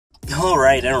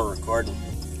Alright, and we're recording.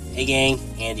 Hey gang,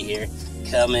 Andy here,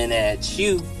 coming at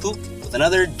you with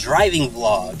another driving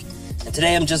vlog. And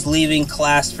today I'm just leaving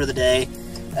class for the day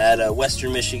at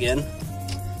Western Michigan.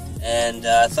 And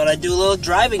I thought I'd do a little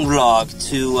driving vlog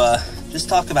to just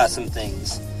talk about some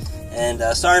things. And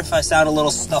sorry if I sound a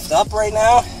little stuffed up right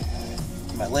now.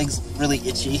 My leg's really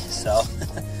itchy, so.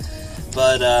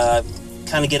 But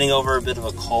kind of getting over a bit of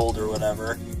a cold or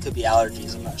whatever. Could be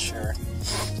allergies, I'm not sure.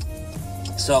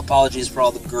 So apologies for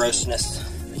all the grossness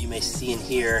that you may see and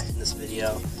hear in this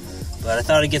video, but I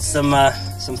thought I'd get some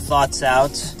thoughts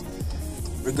out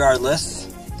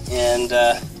regardless. And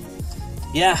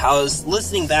yeah, I was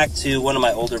listening back to one of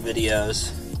my older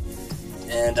videos,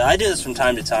 and I do this from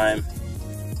time to time,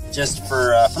 just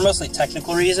for mostly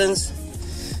technical reasons,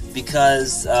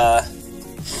 because I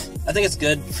think it's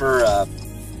good for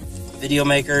video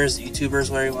makers,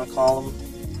 YouTubers, whatever you want to call them,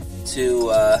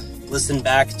 to listen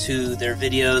back to their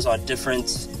videos on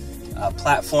different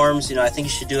platforms. You know, I think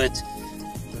you should do it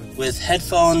with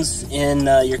headphones in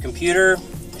your computer.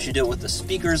 You should do it with the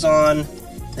speakers on.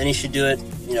 Then you should do it,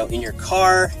 you know, in your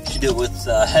car. You should do it with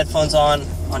headphones on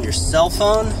your cell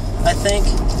phone. I think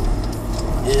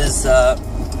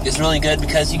is really good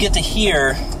because you get to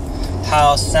hear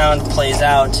how sound plays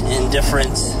out in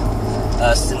different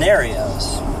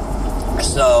scenarios.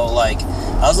 So, like,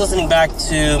 I was listening back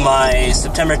to my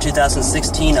September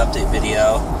 2016 update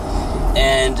video,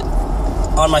 and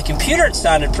on my computer it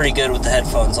sounded pretty good with the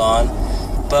headphones on,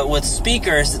 but with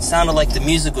speakers it sounded like the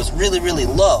music was really, really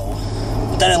low.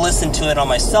 But then I listened to it on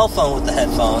my cell phone with the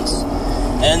headphones,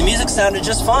 and the music sounded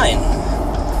just fine.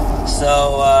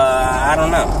 So, I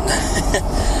don't know.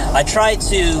 I try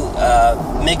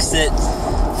to mix it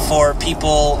for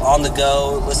people on the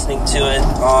go, listening to it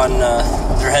on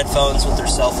their headphones with their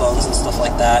cell phones and stuff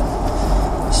like that.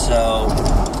 So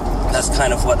that's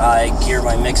kind of what I gear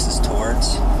my mixes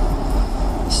towards.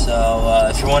 So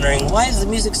if you're wondering, why is the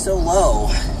music so low?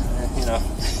 You know,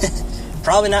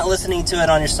 probably not listening to it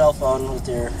on your cell phone with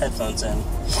your headphones in.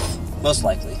 Most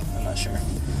likely, I'm not sure.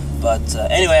 But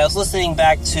anyway, I was listening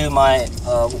back to my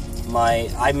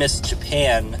I Miss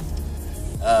Japan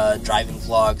driving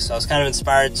vlog, so I was kind of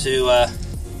inspired to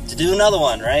do another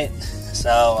one, right?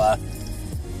 So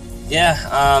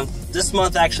yeah, this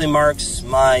month actually marks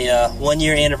my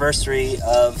 1-year anniversary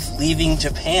of leaving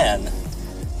Japan.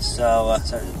 So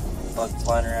sorry, bug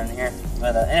flying around here.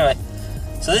 But anyway,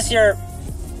 so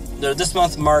this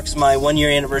month marks my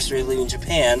 1-year anniversary of leaving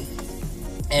Japan,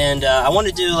 and I want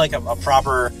to do like a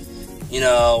proper, you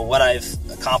know, what I've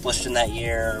accomplished in that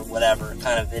year or whatever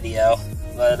kind of video.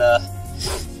 But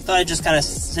thought I'd just kind of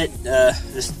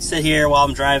sit here while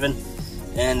I'm driving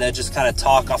and just kind of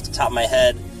talk off the top of my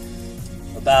head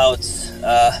about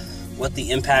what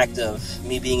the impact of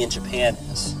me being in Japan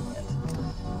is.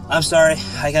 And I'm sorry,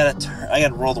 I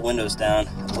gotta roll the windows down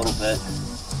a little bit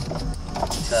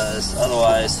because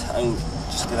otherwise I'm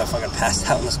just gonna fucking pass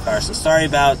out in this car. So sorry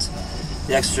about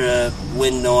the extra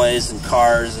wind noise and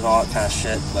cars and all that kind of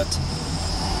shit, but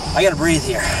I gotta breathe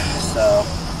here. So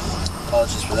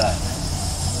apologies for that.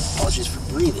 Apologies for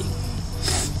breathing.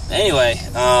 Anyway,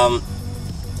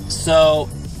 so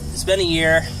it's been a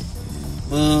year.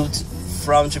 Moved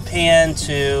from Japan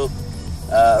to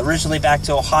originally back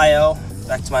to Ohio,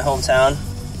 back to my hometown.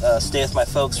 Stay with my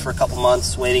folks for a couple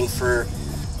months, waiting for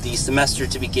the semester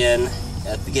to begin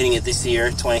at the beginning of this year,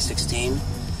 2016.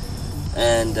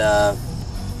 And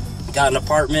got an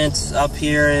apartment up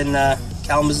here in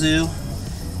Kalamazoo,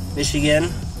 Michigan,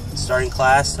 starting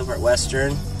class over at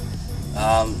Western.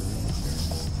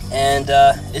 And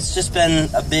it's just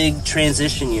been a big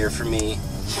transition year for me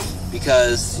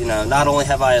because, you know, not only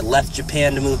have I left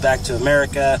Japan to move back to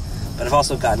America, but I've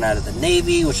also gotten out of the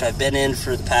Navy, which I've been in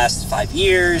for the past 5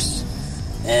 years,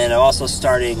 and I'm also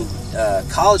starting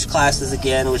college classes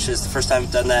again, which is the first time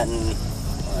I've done that in,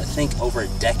 I think, over a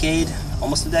decade,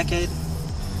 almost a decade.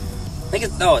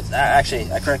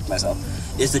 Actually, I correct myself.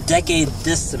 It's a decade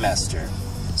this semester,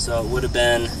 so it would have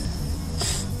been,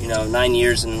 you know, 9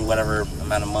 years and whatever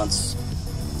amount of months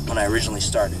when I originally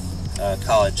started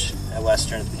college at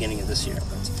Western at the beginning of this year.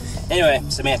 But anyway,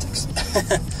 semantics.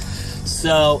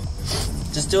 So,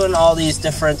 just doing all these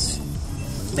different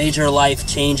major life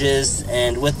changes,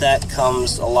 and with that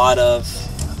comes a lot of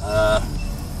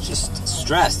just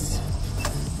stress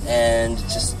and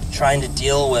just trying to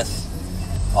deal with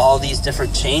all these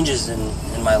different changes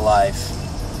in my life.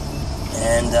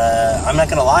 And I'm not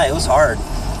gonna lie, it was hard.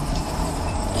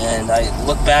 And I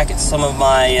look back at some of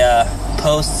my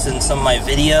posts and some of my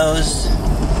videos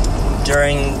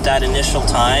during that initial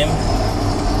time.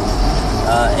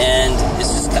 and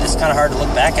it's kind of hard to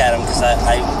look back at them because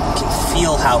I can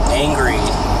feel how angry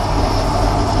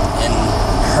and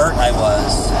hurt I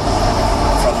was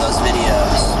from those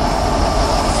videos,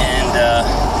 and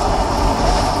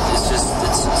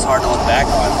it's hard to look back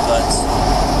on. But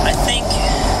I think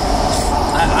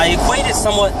I equate it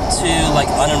somewhat to like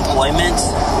unemployment.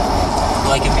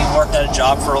 Like if you've worked at a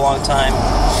job for a long time,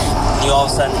 and you all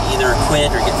of a sudden either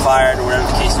quit or get fired or whatever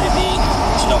the case may be,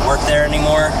 but you don't work there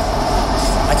anymore.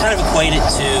 I kind of equate it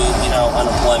to,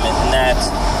 unemployment, and that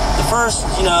the first,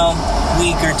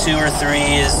 week or two or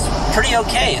three is pretty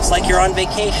okay. It's like you're on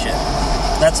vacation.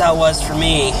 That's how it was for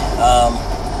me,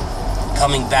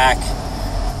 coming back,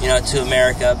 to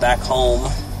America, back home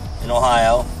in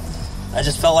Ohio. I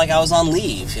just felt like I was on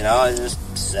leave, I was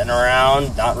just sitting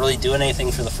around, not really doing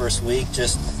anything for the first week,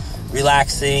 just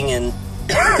relaxing and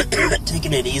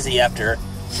taking it easy after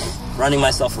running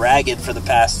myself ragged for the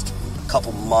past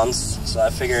couple months. So I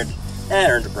figured, I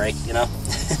earned a break,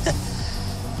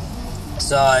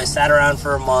 So I sat around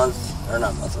for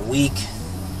a week,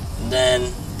 and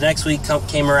then the next week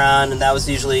came around, and that was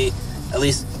usually, at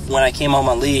least when I came home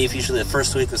on leave, usually the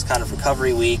first week was kind of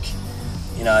recovery week.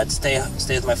 I'd stay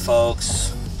with my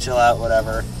folks, chill out,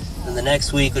 whatever. Then the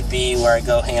next week would be where I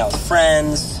go hang out with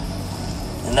friends,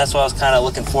 and that's what I was kind of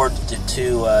looking forward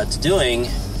to doing.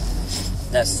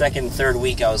 That second, third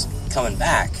week I was coming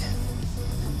back,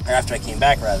 or after I came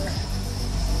back rather,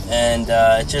 and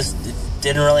it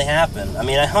didn't really happen. I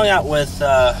mean, I hung out with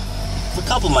a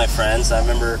couple of my friends. I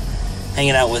remember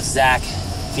hanging out with Zach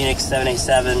Phoenix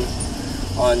 787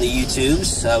 on the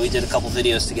YouTubes. We did a couple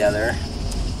videos together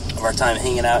of our time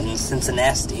hanging out in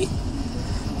Cincinnati.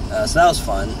 So that was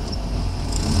fun,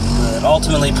 but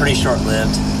ultimately pretty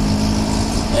short-lived.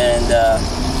 And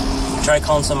I tried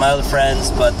calling some of my other friends,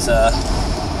 but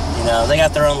they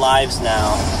got their own lives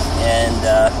now, and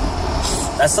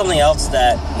that's something else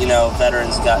that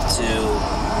veterans got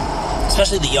to,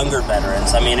 especially the younger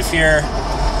veterans. I mean, if you're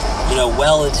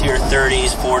well into your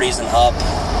 30s, 40s, and up,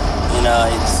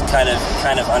 it's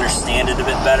kind of understand it a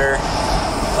bit better.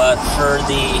 But for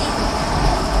the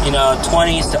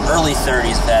 20s to early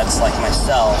 30s vets like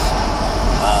myself,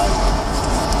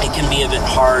 it can be a bit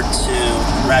hard to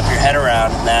wrap your head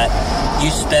around that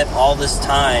you spent all this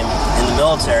time in the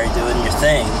military doing your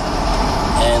thing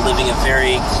and living a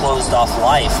very closed-off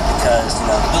life because,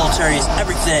 the military is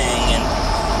everything and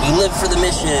we live for the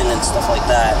mission and stuff like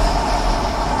that.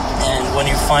 And when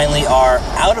you finally are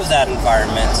out of that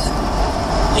environment,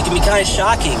 it can be kind of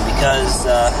shocking because,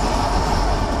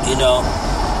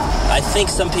 I think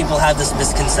some people have this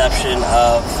misconception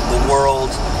of the world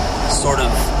sort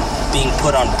of being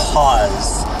put on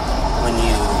pause when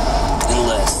you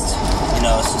enlist.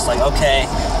 It's just like, okay,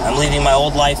 I'm leaving my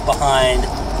old life behind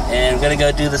and I'm going to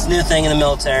go do this new thing in the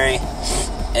military,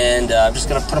 and I'm just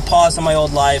going to put a pause on my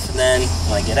old life, and then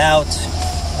when I get out,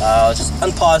 I'll just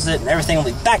unpause it and everything will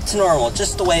be back to normal,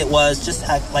 just the way it was, just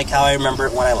like how I remember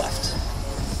it when I left.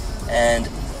 And,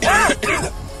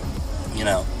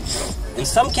 in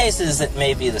some cases it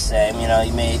may be the same. You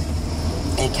may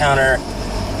encounter,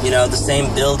 the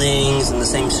same buildings and the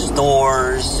same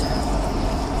stores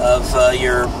of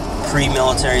your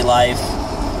pre-military life,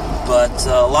 but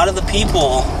a lot of the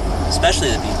people, especially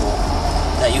the people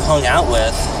that you hung out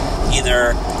with,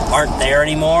 either aren't there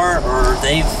anymore or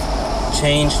they've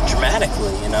changed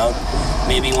dramatically.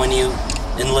 Maybe when you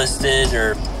enlisted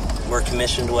or were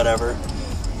commissioned, whatever,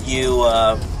 you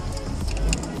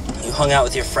hung out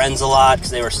with your friends a lot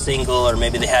because they were single, or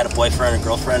maybe they had a boyfriend or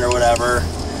girlfriend or whatever,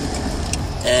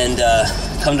 and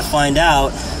come to find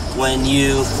out, when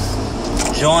you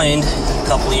joined a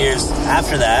couple of years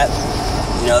after that,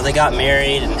 they got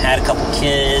married and had a couple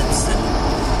kids,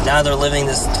 and now they're living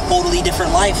this totally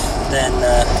different life than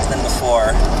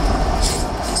before.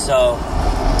 So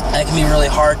that can be really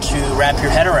hard to wrap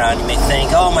your head around. You may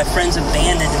think, oh, my friends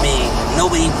abandoned me,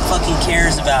 nobody fucking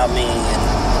cares about me,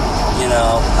 and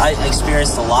I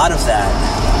experienced a lot of that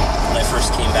when I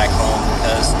first came back home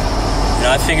because,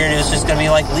 I figured it was just going to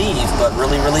be like leave, but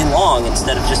really, really long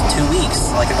instead of just 2 weeks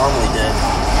like I normally did.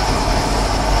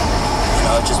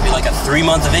 It'd just be like a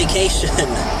 3-month vacation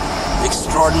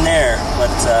extraordinaire.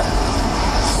 But,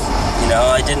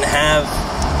 I didn't have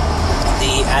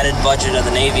the added budget of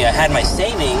the Navy. I had my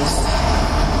savings,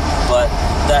 but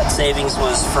that savings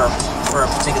was for a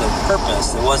particular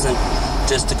purpose. It wasn't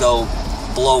just to go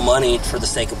blow money for the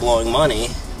sake of blowing money,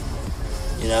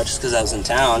 just because I was in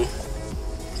town.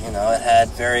 It had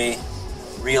very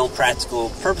real practical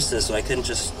purposes, so I couldn't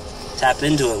just tap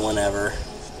into it whenever.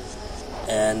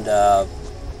 And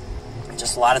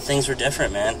just a lot of things were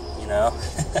different, man,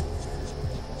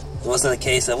 It wasn't a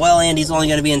case of, well, Andy's only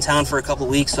going to be in town for a couple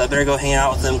weeks, so I better go hang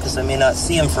out with him because I may not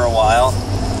see him for a while.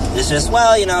 It's just,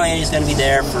 well, you know, Andy's going to be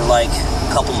there for like a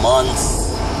couple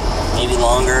months, maybe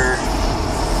longer.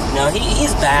 You know,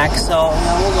 he's back, so, you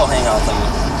know, we'll go hang out with him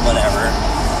whenever.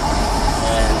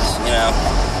 And, you know,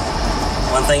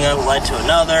 one thing led to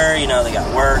another. You know, they got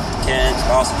work, kids,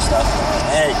 and all some stuff.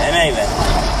 And anyway,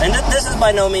 and this is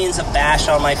by no means a bash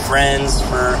on my friends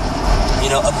for,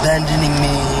 you know, abandoning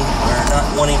me or not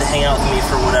wanting to hang out with me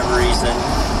for whatever reason.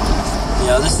 You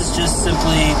know, this is just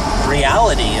simply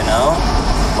reality, you know.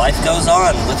 Life goes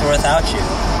on with or without you.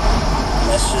 And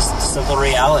that's just the simple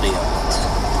reality of it.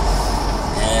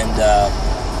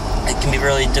 And it can be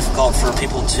really difficult for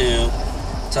people to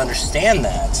understand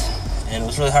that. And it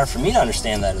was really hard for me to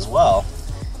understand that as well.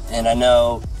 And I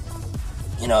know,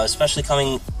 you know, especially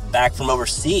coming back from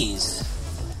overseas,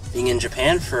 being in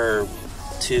Japan for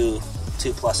two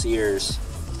plus years,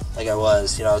 like I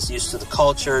was, you know, I was used to the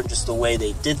culture, just the way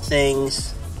they did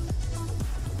things.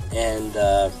 And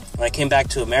when I came back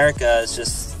to America, it's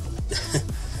just,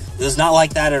 it was not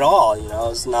like that at all, you know.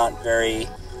 It's not very,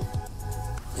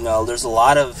 you know, there's a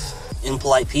lot of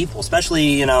impolite people, especially,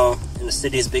 you know, in a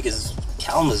city as big as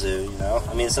Kalamazoo, you know.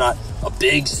 I mean, it's not a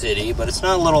big city, but it's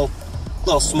not a little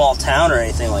small town or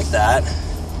anything like that.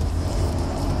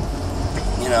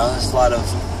 You know, there's a lot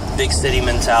of big city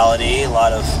mentality, a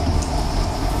lot of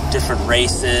different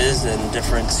races and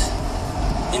different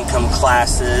income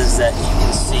classes that you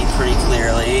can see pretty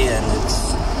clearly, and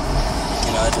it's,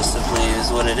 you know, it just simply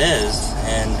is what it is.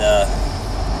 And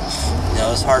you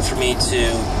know, it's hard for me to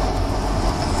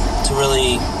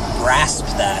really grasp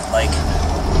that. Like,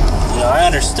 you know, I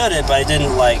understood it, but I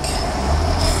didn't, like,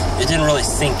 it didn't really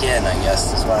sink in, I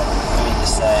guess is what I mean to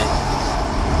say.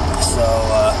 So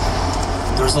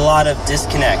there was a lot of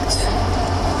disconnect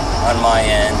on my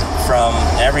end from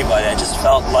everybody. I just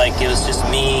felt like it was just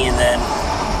me, and then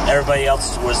everybody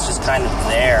else was just kind of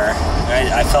there.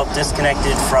 I felt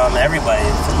disconnected from everybody,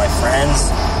 from my friends,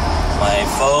 my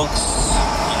folks,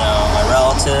 you know, my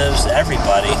relatives,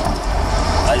 everybody.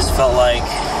 I just felt like,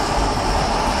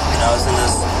 you know, I was in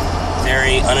this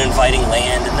very uninviting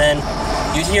land. And then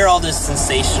you'd hear all this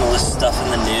sensationalist stuff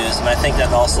in the news, and I think that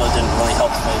also didn't really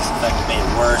help things. In fact, it made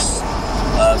it worse.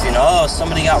 Of, you know, oh,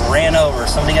 somebody got ran over,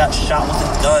 somebody got shot with a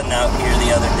gun out here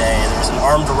the other day, there was an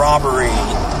armed robbery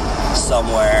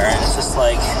somewhere, and it's just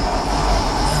like,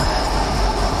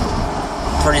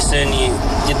 pretty soon you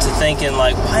get to thinking,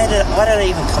 like, why did I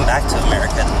even come back to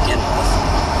America to begin with?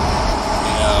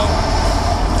 You know,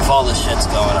 if all this shit's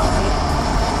going on.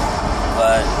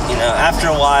 But, you know, after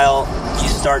a while, you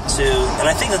start to, and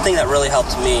I think the thing that really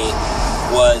helped me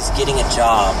was getting a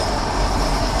job,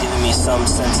 giving me some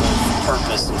sense of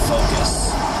purpose and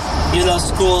focus. Even though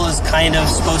school is kind of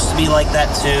supposed to be like that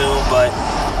too, but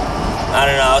I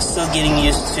don't know, I was still getting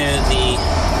used to the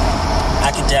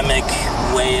academic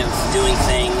way of doing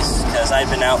things, because I'd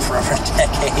been out for over a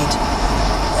decade,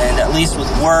 and at least with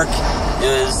work, it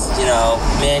was, you know,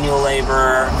 manual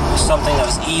labor. It was something that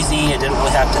was easy. I didn't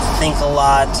really have to think a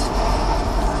lot.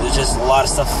 It was just a lot of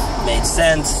stuff made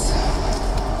sense,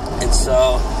 and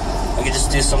so I could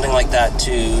just do something like that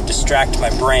to distract my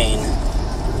brain.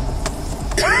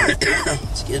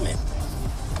 Excuse me.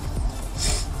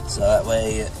 So that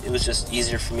way, it was just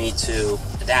easier for me to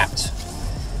adapt.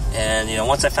 And, you know,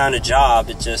 once I found a job,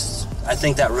 I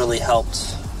think that really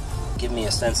helped give me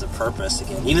a sense of purpose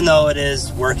again. Even though it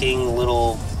is working a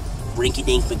little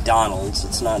rinky-dink McDonald's,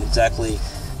 it's not exactly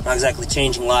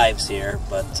changing lives here,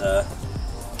 but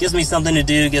gives me something to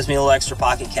do, gives me a little extra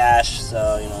pocket cash,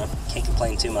 so, you know, can't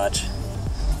complain too much.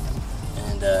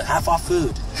 And half off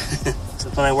food.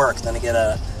 Except when I work, then I get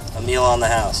a meal on the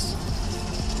house.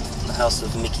 The house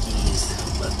of Mickey D's.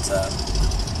 But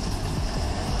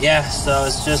yeah, so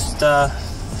it's just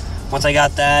once I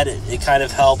got that, it kind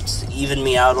of helped even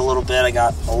me out a little bit. I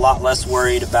got a lot less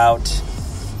worried about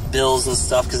bills and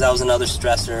stuff, because that was another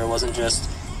stressor. It wasn't just,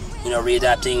 you know,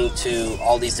 readapting to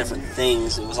all these different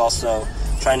things. It was also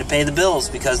trying to pay the bills,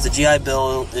 because the GI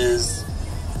Bill is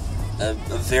a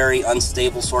very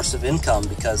unstable source of income,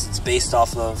 because it's based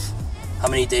off of how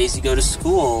many days you go to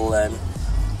school. And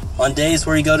on days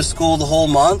where you go to school the whole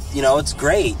month, you know, it's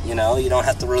great, you know, you don't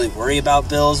have to really worry about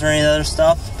bills or any other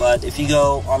stuff. But if you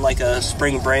go on like a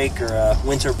spring break or a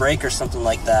winter break or something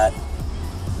like that,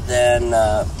 then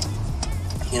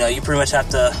you know, you pretty much have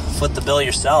to foot the bill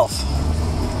yourself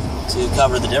to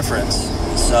cover the difference.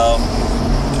 So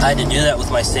I had to do that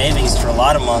with my savings for a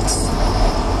lot of months.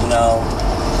 You know,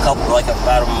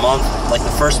 about a month, like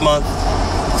the first month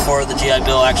before the GI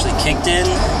Bill actually kicked in,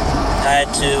 I had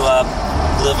to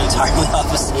live entirely off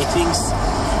of savings.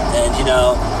 And, you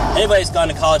know, Anybody who's gone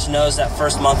to college knows that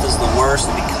first month is the worst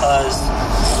because,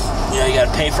 you know, you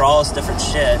gotta pay for all this different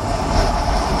shit.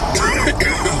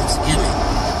 Excuse me.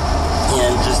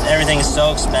 And just everything is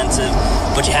so expensive,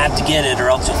 but you have to get it or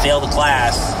else you'll fail the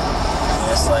class.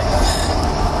 And it's like,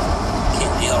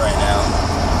 can't deal right now.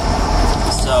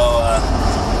 So,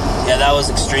 yeah, that was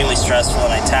extremely stressful,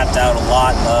 and I tapped out a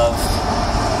lot of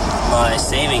my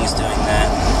savings doing that.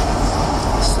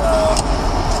 So,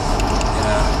 you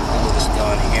know, we'll just go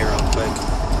in here real quick.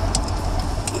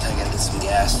 I gotta get some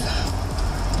gas.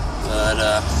 But,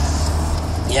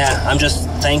 yeah, I'm just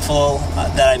thankful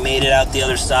that I made it out the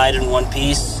other side in one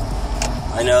piece.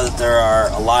 I know that there are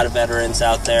a lot of veterans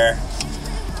out there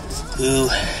who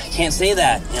can't say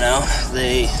that, you know.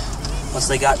 Once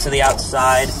they got to the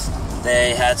outside,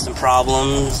 they had some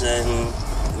problems and,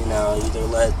 you know, either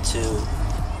led to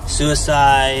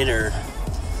suicide or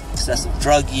excessive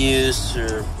drug use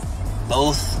or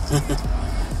both.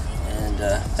 And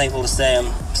thankful to say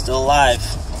I'm still alive.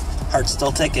 Heart's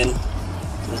still ticking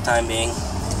for the time being.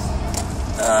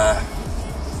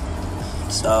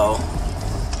 So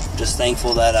just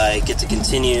thankful that I get to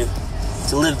continue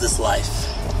to live this life.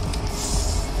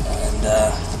 And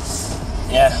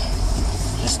yeah,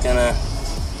 just gonna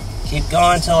keep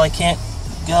going until I can't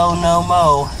go no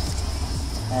mo.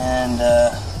 And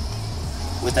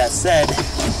with that said,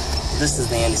 this is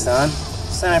TheAndySan.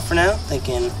 Sign up for now.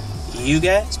 Thanking you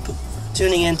guys for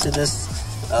tuning into this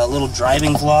little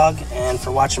driving vlog and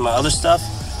for watching my other stuff.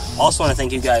 Also want to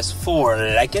thank you guys for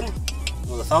liking,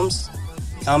 with a thumbs,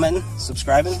 commenting,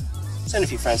 subscribing, send a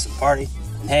few friends to the party.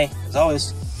 And hey, as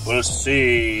always, we'll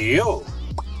see you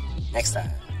next time.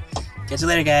 Catch you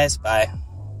later, guys. Bye.